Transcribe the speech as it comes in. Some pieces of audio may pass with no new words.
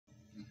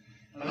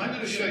And I'm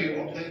going to show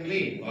you what they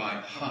mean by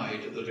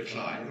hide the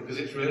decline, because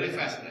it's really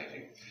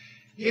fascinating.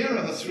 Here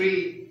are the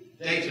three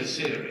data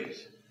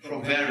series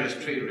from various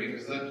tree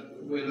rings that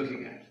we're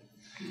looking at.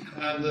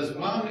 And there's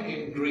one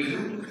in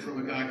green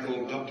from a guy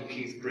called Dr.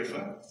 Keith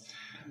Briffer,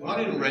 one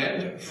in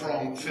red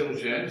from Phil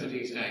Jones at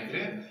East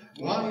Anglia,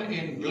 one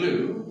in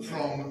blue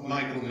from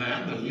Michael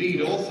Mann, the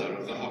lead author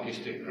of the hockey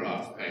stick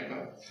graph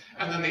paper,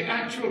 and then the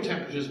actual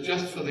temperatures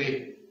just for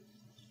the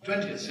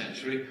 20th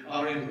century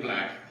are in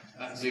black,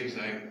 that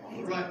zigzag on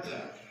the right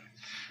there.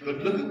 But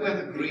look at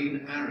where the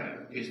green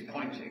arrow is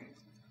pointing.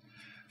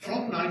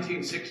 From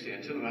 1960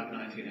 until about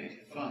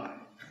 1985,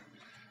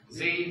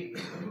 the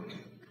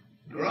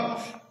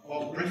graph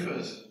of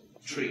Briffer's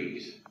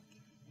trees,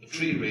 the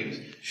tree rings,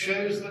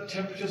 shows that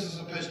temperatures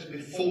are supposed to be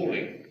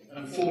falling,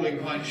 and falling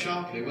quite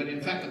sharply, when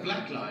in fact the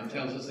black line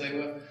tells us they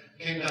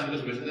came down a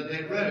little bit and then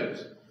they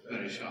rose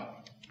very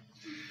sharply.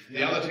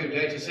 The other two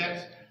data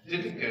sets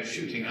didn't go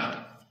shooting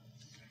up,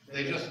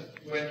 they just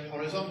went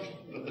horizontal,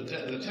 but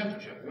the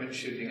temperature went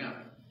shooting up.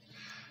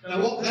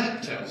 Now what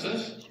that tells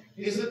us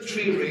is that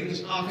tree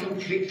rings are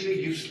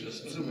completely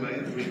useless as a way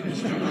of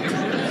reconstructing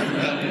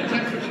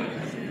temperature.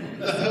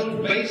 The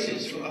whole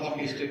basis for the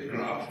hockey stick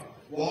graph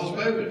was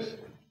bogus.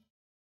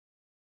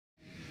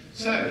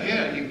 So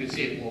here you can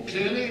see it more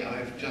clearly.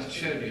 I've just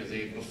shown you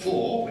the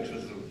before, which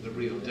was the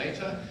real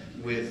data,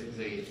 with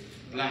the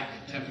black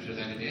temperatures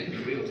added in,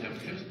 the real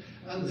temperatures,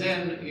 and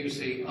then you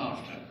see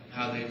after,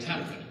 how they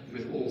tampered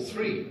with all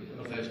three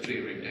of those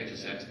tree ring data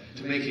sets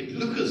to make it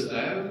look as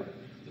though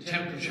the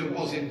temperature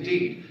was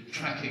indeed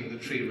tracking the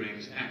tree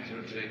rings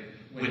accurately,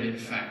 when in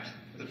fact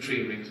the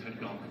tree rings had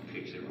gone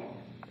completely wrong.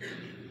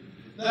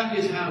 That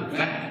is how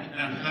bad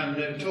and how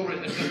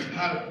notorious and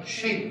how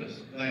shameless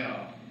they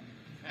are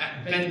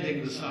at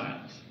bending the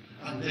science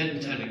and then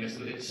telling us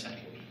that it's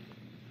settled.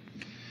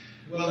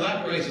 Well,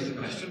 that raises the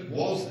question,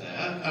 was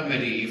there a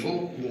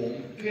medieval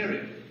warm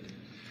period?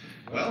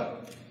 Well,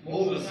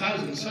 more than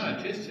 1,000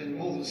 scientists in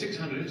more than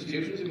 600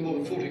 institutions in more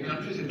than 40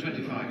 countries in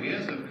 25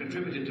 years have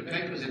contributed to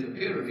papers in the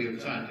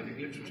peer-reviewed scientific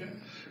literature,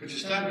 which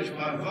establish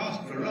by a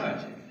vast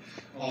variety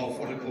of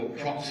what are called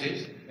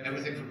proxies,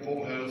 everything from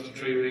portholes to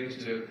tree rings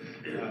to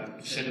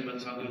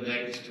sediments under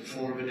lakes to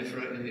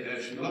foraminifera in the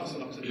ocean, lots and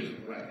lots of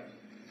different ways.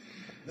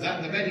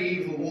 That the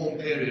medieval warm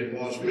period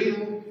was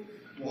real,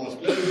 was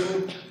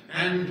global,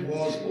 and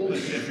was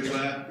almost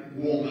everywhere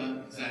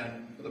warmer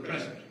than the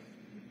present.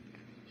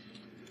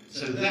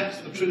 So that's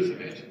the truth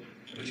of it,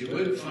 but you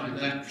won't find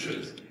that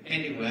truth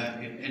anywhere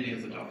in any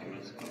of the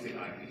documents of the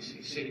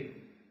IPCC.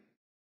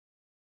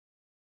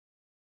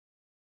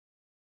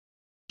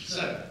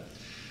 So,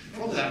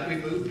 from that we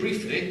move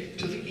briefly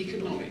to the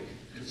economic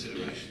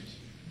considerations.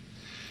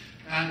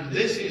 And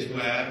this is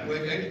where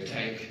we're going to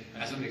take,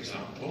 as an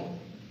example,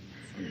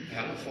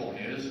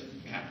 California's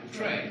capital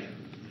trade,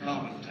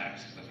 carbon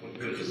tax. That's what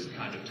it is, a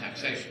kind of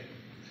taxation.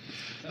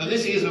 Now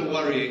this is a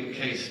worrying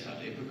case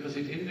study because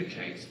it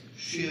indicates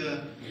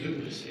sheer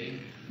lunacy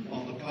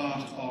on the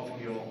part of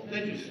your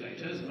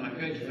legislators, and I'm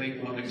going to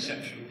make one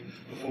exception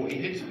before he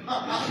hits me.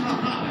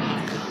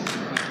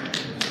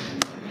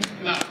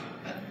 Now,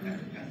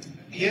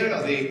 here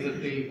are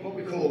what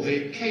we call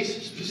the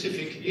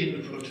case-specific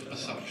input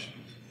assumptions.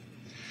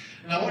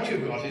 Now what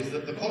you've got is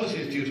that the policy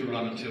is due to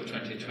run until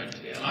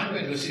 2020, and I'm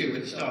going to assume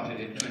it started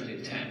in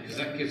 2010, because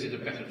that gives it a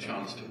better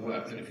chance to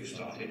work than if you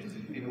started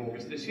in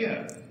August this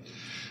year.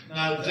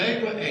 Now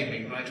they were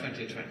aiming by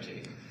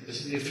 2020, this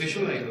is the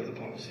official aim of the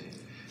policy,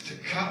 to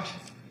cut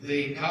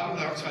the carbon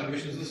dioxide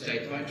emissions of the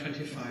state by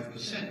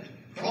 25%.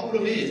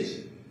 Problem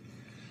is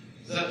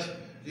that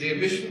the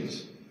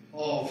emissions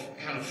of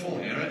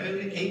California are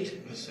only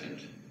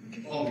 8%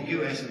 of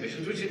US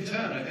emissions, which in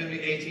turn are only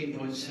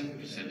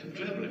 18.7% of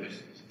global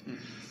emissions.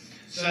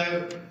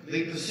 So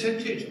the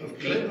percentage of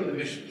global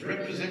emissions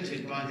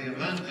represented by the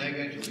amount they're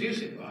going to reduce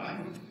it by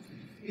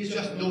is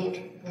just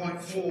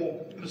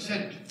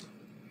 0.4%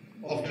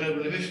 of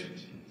global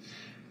emissions.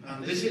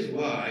 And this is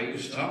why you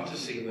start to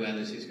see where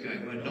this is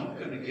going. We're not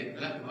going to get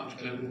that much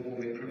global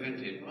warming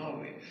prevented, are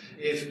we?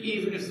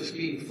 Even if the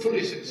scheme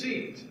fully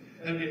succeeds,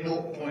 only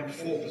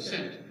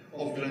 0.4%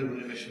 of global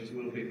emissions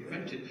will be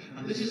prevented.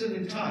 And this is an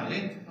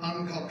entirely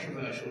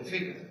uncontroversial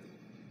figure.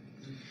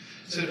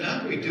 So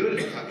now we do a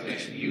little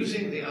calculation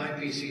using the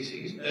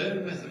IPCC's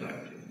own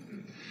methodology.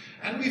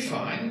 And we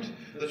find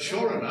that,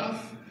 sure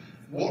enough,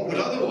 what would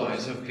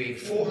otherwise have been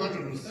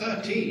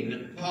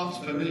 413 parts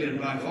per million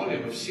by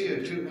volume of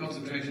CO2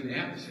 concentration in the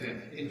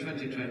atmosphere in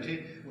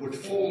 2020 would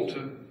fall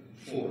to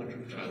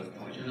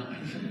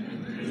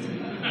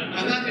 412.9.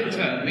 And that in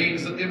turn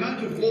means that the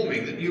amount of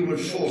warming that you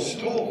would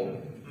forestall,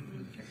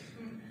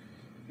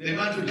 the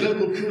amount of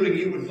global cooling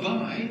you would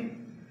buy,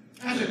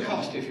 at a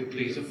cost, if you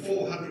please, of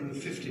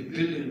 $450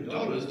 billion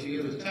to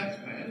you as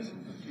taxpayers,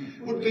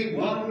 would be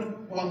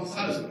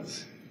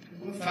 1/1000th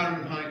of a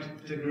Fahrenheit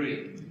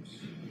degree.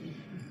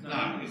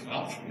 Now, it's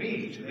not for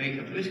me to make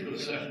a political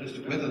assertion as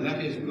to whether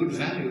that is good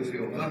value for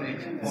your money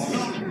or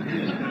not.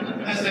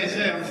 As they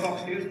say on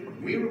Fox News,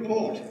 we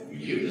report,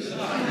 you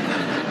decide.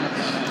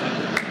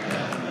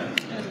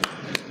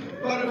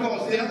 But of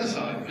course, the other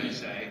side may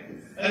say,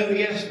 oh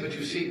yes, but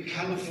you see,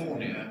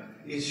 California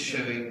is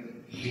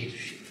showing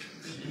leadership.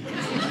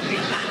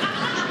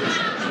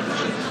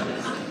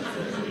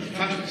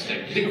 Fashion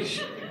state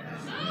leadership.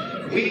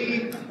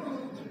 We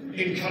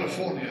in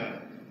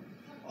California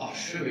are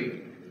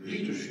showing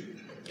leadership,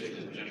 ladies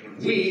and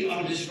gentlemen. We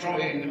are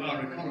destroying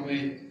our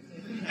economy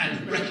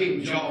and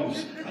wrecking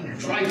jobs and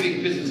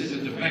driving businesses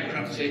into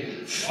bankruptcy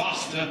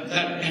faster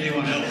than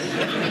anyone else.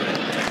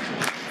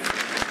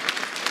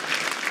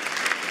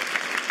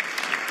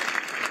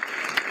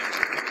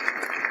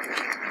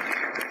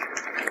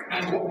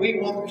 And what we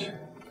want,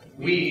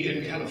 we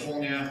in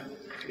California,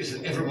 is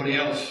that everybody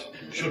else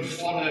should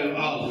follow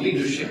our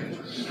leadership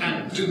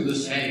and do the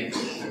same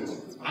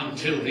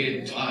until the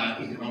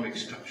entire economic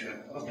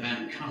structure of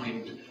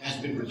mankind has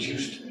been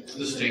reduced to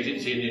the state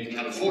it's in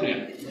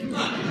California.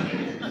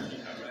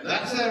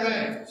 That's their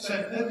aim. So,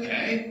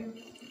 okay,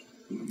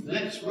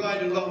 let's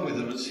ride along with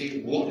them and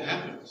see what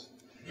happens.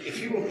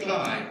 If you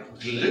apply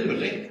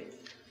globally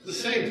the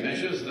same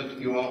measures that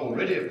you are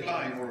already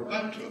applying or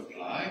about to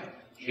apply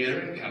here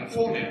in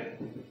California.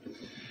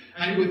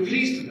 And you will be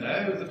pleased to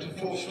know that to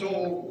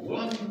forestall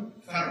 1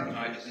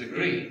 Fahrenheit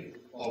degree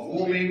of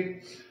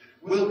warming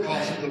will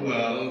cost the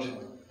world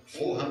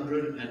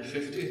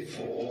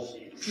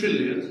 $454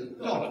 trillion.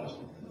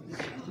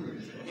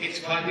 It's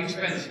quite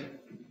expensive.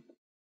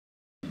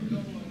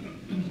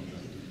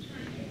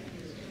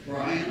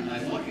 Brian,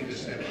 I want you to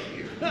step up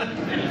here.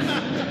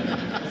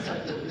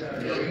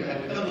 You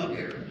have to come up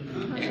here.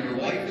 And your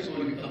wife is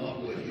going to come up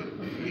with you.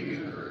 Give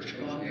you courage.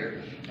 Come up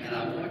here. And I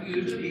want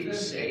you to be the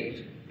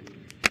state.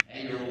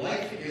 And your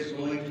wife is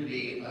going to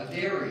be a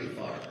dairy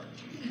farmer.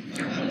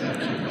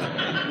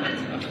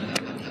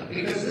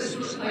 Because this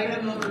was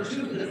item number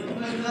 2 that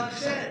Monckton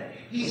said.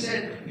 He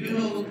said, you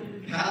know,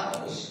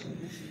 cows,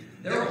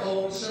 they're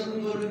all of a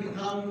sudden going to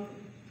become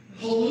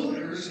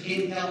polluters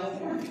in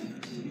California.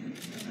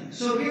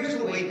 So here's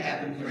the way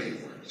cap and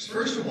trade works.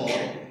 First of all,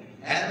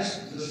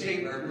 as the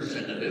state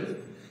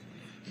representative,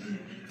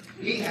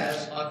 he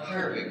has a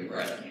carving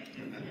credit.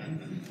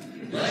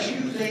 Unless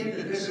you think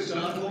that this is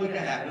not going to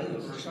happen, the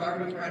first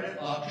carbon credit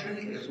auction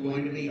is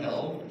going to be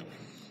held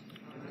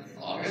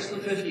August the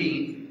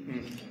 15th.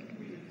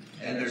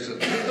 And there's a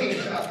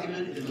 3-page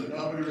document in the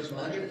governor's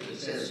budget that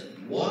says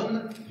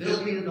 $1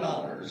 billion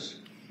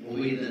will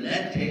be the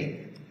net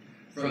take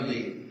from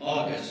the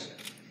August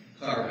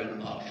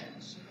carbon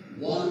auctions.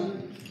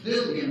 $1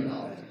 billion.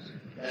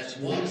 That's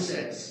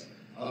 1/6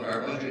 of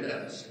our budget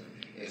deficit.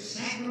 If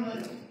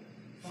Sacramento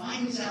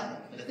finds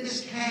out that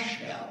this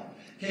cash cow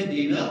can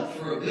be milked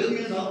for $1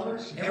 billion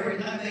every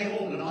time they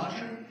hold an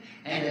auction,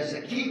 and as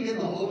a kink in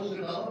the hose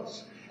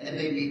develops, and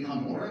they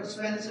become more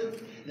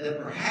expensive, then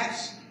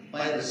perhaps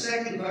by the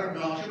second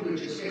carbon auction,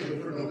 which is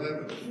scheduled for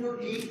November the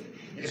 14th,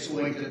 it's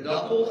going to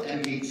double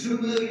and be $2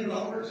 million.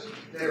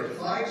 There are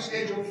 5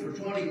 scheduled for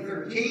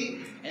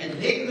 2013,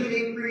 and they could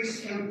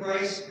increase in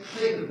price.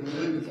 Think of the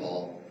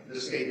windfall the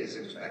state is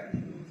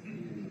expecting.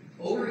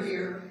 Over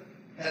here,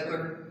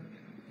 Heather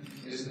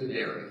is the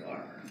dairy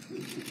farmer.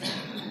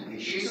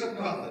 And she's a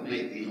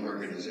profit-making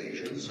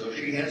organization, so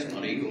she has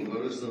money. You'll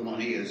notice the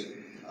money is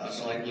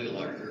slightly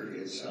larger.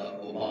 It's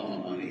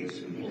Obama money, as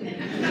you will.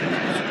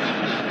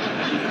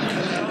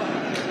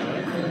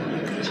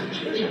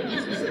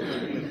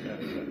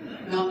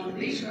 Now,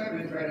 these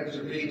carbon credits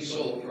are being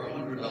sold for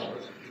 $100 a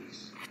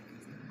piece.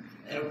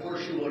 And of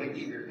course, you want to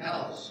keep your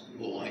cows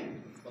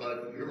going,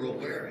 but you're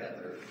aware,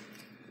 Heather,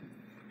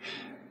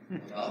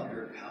 about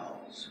your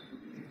cows.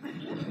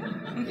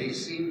 They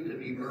seem to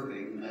be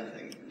burping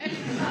methane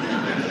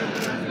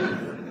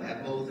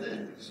at both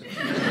ends.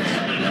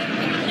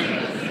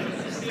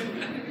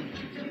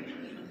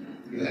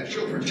 You have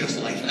children just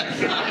like that.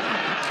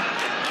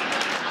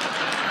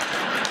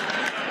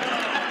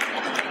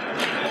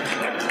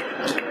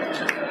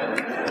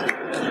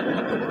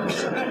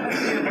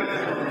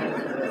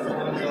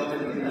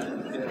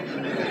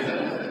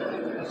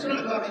 It's going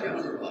to cost you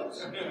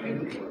 $100. You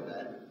can afford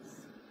that.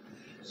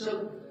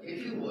 So,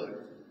 if you would,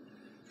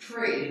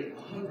 trade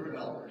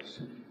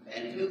 $100,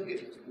 and he'll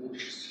get, oh,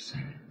 just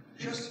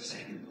a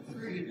second,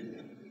 before you do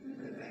that,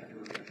 get back to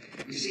it.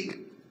 You see,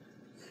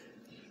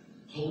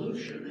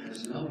 pollution has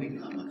now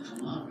become a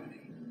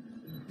commodity.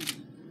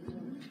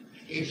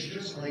 It's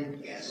just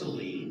like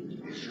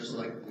gasoline, it's just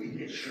like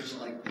wheat, it's just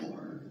like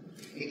corn.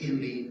 It can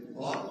be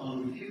bought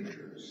on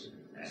futures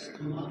as a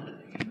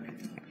commodity.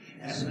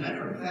 As a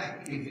matter of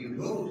fact, if you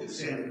go to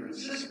San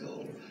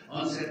Francisco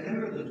on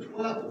September the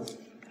 12th,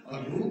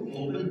 a group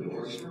opened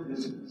doors for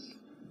business.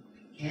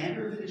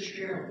 Cantor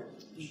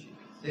Fitzgerald,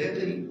 they're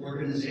the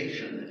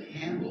organization that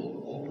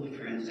handled all the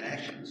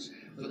transactions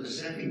for the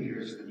 7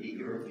 years that the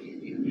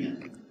European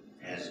Union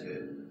has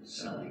been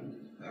selling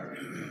carbon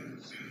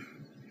credits.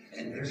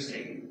 And they're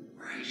saying,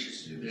 we're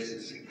anxious to do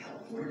business in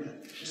California.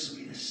 This will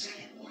be the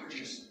 2nd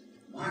largest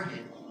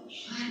market on the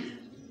planet.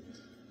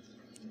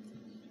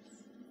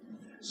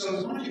 So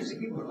as much as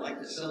he would like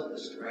to sell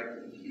this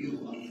directly to you,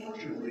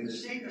 unfortunately, the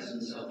state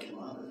doesn't sell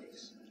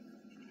commodities.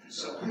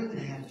 So I'm going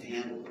to have to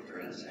handle the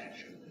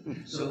transaction.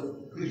 So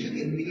could you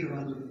give me a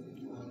round of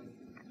applause?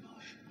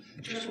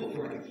 Just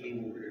before I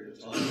came over here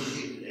to talk to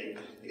you today,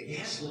 the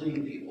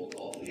gasoline people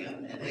called me up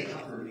and they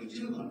offered me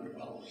 $200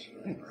 for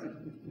that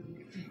run.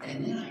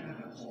 And then I got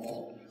a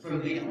call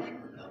from the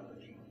electric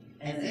company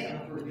and they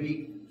offered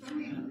me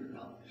 $300.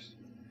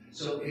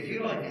 So if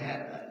you'd like to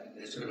have that,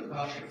 it's going to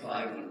cost you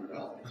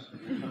 $500.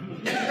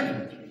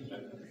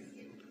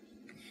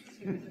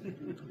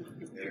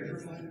 There's your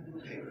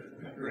 $500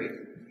 payment. Great.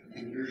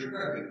 And here's your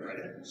credit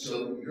credit.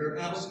 So your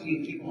house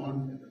can keep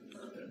on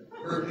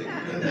perfect.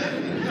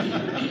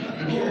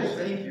 And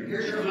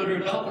here's your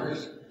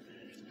 $100.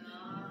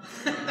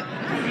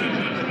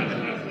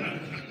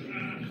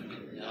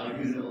 Now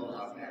you know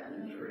how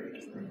patent trade.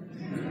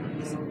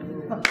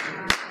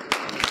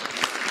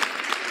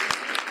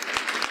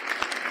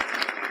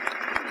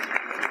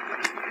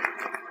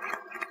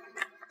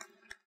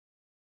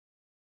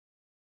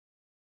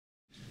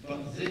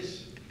 But this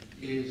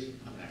is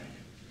America.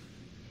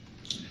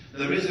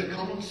 There is a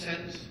common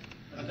sense,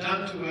 a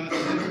down-to-earth,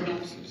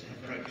 no-nonsense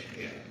approach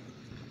here,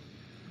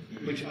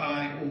 which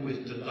I always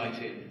delight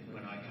in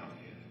when I come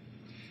here.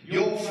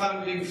 Your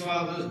founding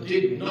fathers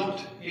did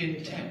not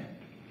intend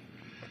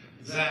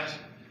that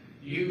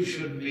you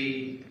should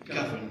be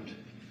governed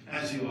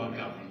as you are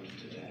governed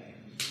today.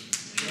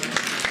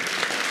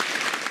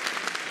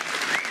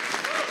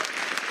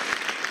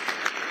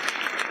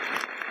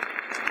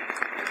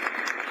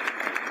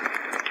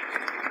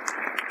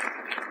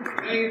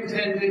 They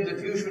intended that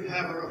you should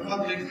have a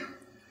republic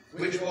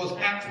which was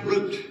at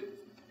root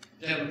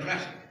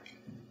democratic,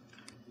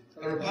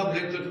 a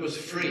republic that was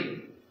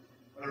free,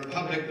 a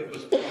republic that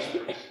was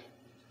prosperous,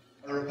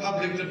 a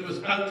republic that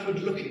was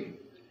outward-looking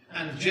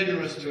and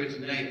generous to its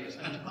neighbours.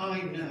 And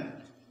I know,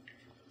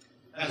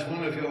 as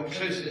one of your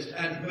closest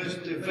and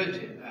most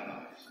devoted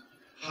allies,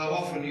 how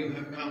often you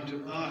have come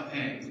to our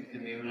aid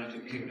in the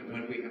United Kingdom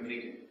when we have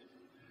needed it,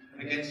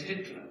 against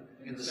Hitler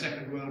in the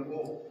Second World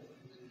War,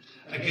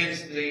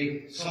 against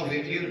the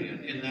Soviet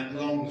Union in that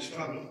long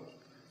struggle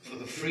for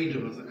the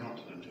freedom of the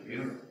continent of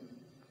Europe,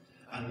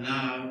 and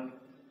now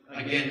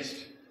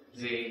against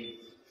the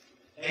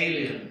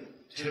alien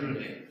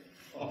tyranny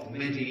of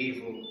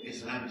medieval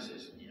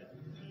Islamicism,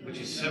 which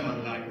is so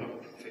unlike what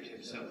the Prophet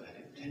himself had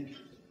intended.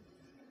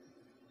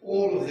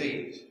 All of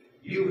these,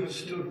 you have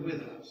stood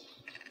with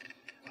us,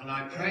 and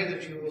I pray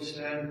that you will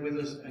stand with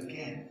us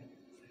again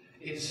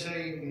in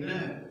saying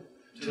no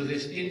to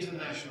this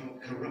international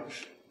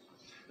corruption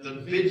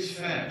that bids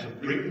fair to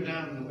bring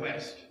down the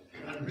West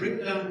and bring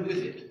down with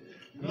it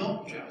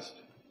not just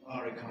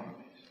our economies,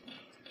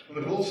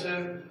 but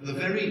also the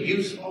very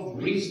use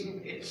of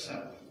reason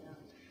itself,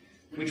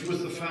 which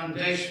was the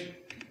foundation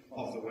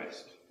of the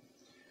West.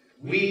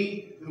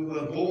 We who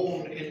were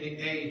born in the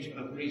age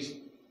of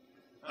reason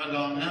and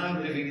are now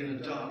living in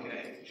a dark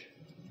age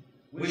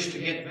wish to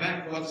get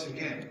back once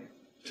again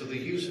to the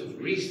use of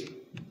reason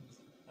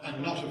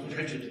and not of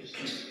prejudice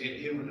in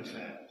human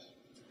affairs.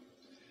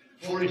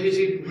 For it is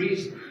in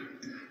reason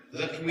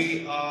that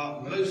we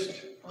are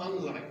most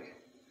unlike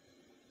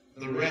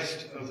the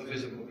rest of the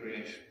visible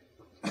creation.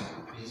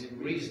 It is in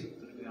reason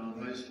that we are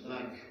most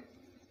like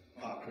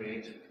our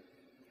Creator.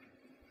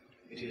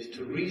 It is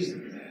to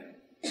reason, then,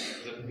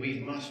 that we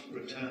must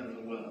return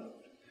the world.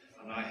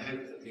 And I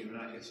hope that the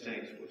United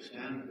States will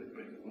stand with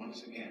Britain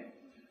once again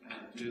and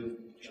do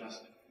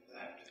just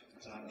that.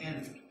 As I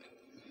end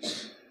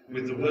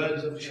with the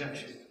words of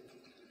Churchill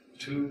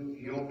to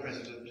your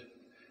President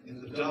in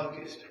the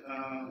darkest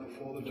hour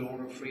before the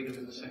dawn of freedom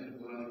in the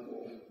Second World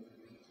War,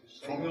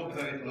 from your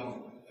poet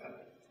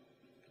Longfellow.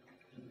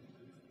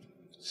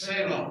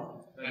 Sail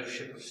on, O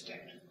ship of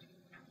state.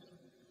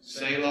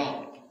 Sail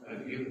on, O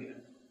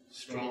Union,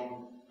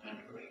 strong and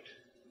great.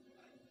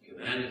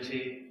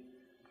 Humanity,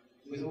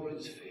 with all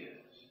its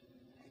fears,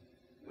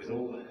 with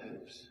all the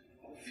hopes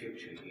of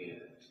future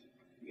years,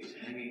 is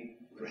hanging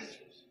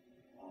breathless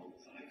on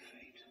thy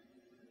fate.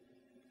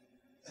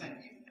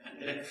 Thank you,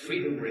 and let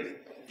freedom ring.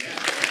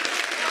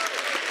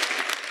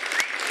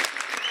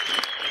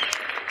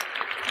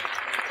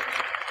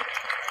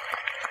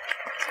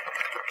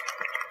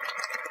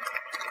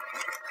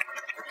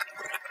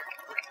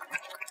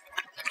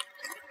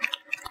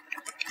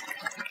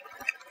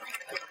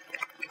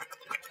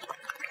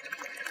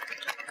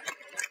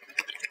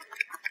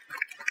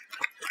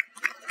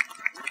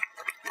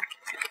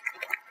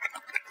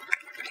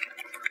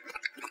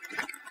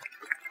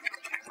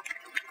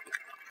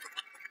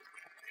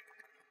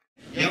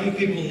 Young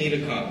people need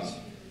a cause.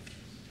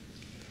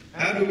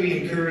 How do we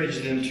encourage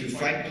them to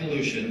fight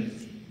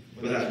pollution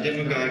without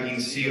demagoguing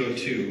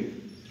CO2?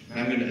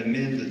 I'm going to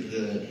amend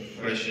the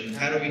question.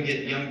 How do we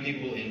get young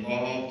people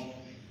involved,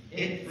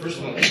 first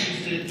of all,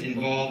 interested,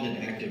 involved, and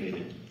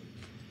activated?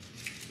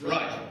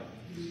 Right.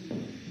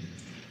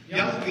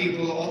 Young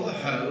people, on the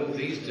whole,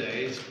 these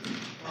days,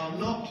 are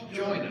not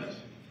joiners.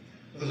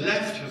 The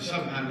left have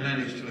somehow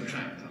managed to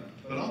attract them.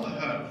 But on the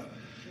whole,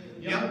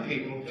 young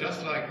people,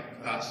 just like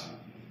us,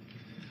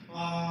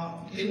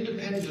 are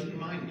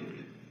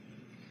independent-minded.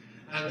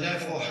 And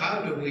therefore, how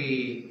do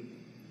we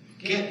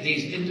get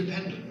these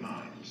independent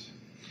minds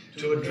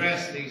to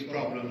address these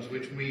problems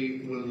which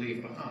we will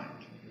leave behind.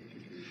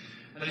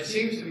 And it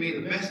seems to me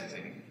the best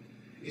thing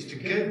is to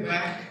go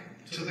back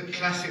to the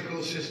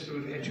classical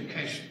system of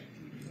education.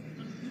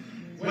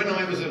 When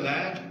I was a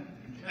lad,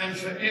 and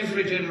for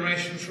every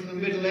generation from the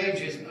Middle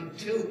Ages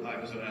until I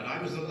was a lad,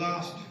 I was the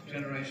last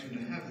generation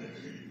to have this.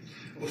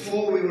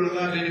 Before we were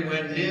allowed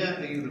anywhere near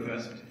the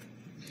university,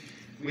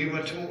 we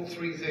were taught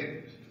three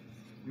things.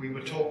 We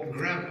were taught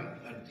grammar,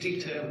 a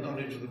detailed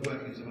knowledge of the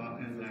workings of our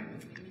own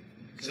language,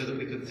 so that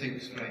we could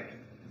think straight.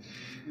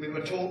 We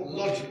were taught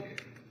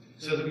logic,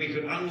 so that we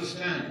could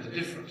understand the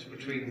difference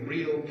between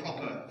real,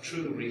 proper,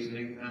 true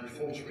reasoning and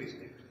false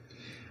reasoning.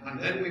 And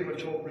then we were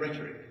taught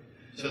rhetoric,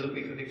 so that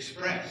we could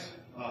express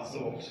our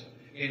thoughts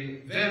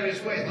in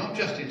various ways, not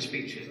just in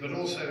speeches, but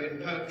also in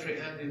poetry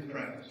and in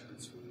prose,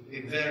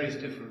 in various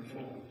different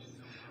forms.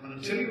 And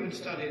until you had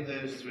studied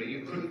those three,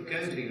 you couldn't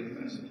go to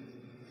university.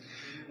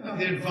 Now,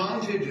 the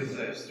advantage of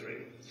those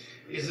three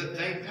is that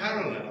they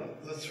parallel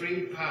the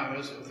three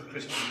powers of the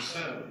Christian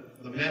soul: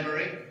 the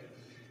memory,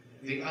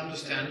 the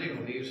understanding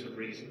or the use of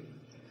reason,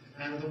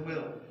 and the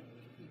will.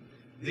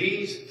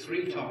 These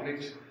three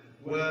topics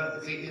were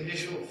the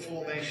initial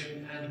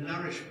formation and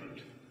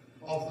nourishment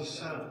of the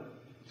soul.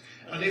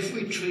 And if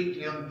we treat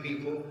young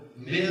people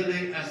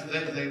merely as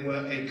though they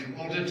were a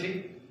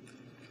commodity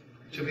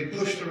to be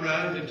pushed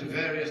around into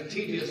various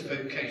tedious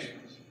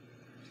vocations,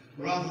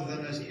 rather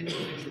than as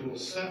individual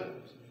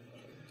souls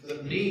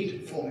that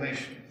need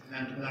formation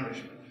and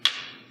nourishment,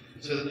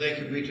 so that they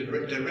can be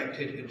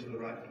directed into the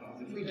right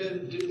path, if we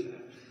don't do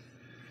that,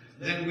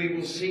 then we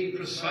will see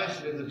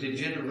precisely the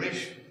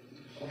degeneration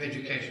of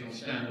educational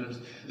standards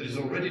that is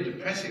already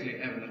depressingly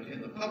evident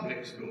in the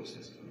public school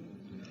system,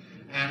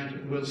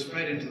 and will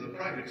spread into the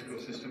private school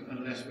system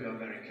unless we are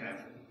very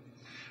careful.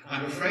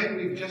 I'm afraid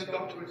we've just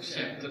got to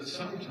accept that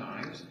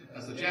sometimes,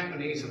 as the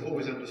Japanese have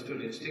always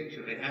understood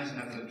instinctively, as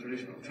have the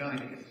traditional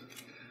Chinese,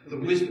 the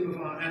wisdom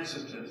of our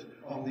ancestors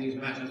on these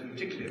matters,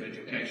 particularly of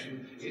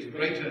education, is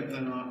greater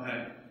than our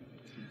own.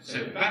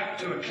 So back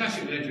to a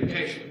classical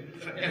education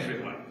for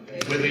everyone,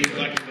 whether you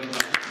like it or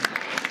not.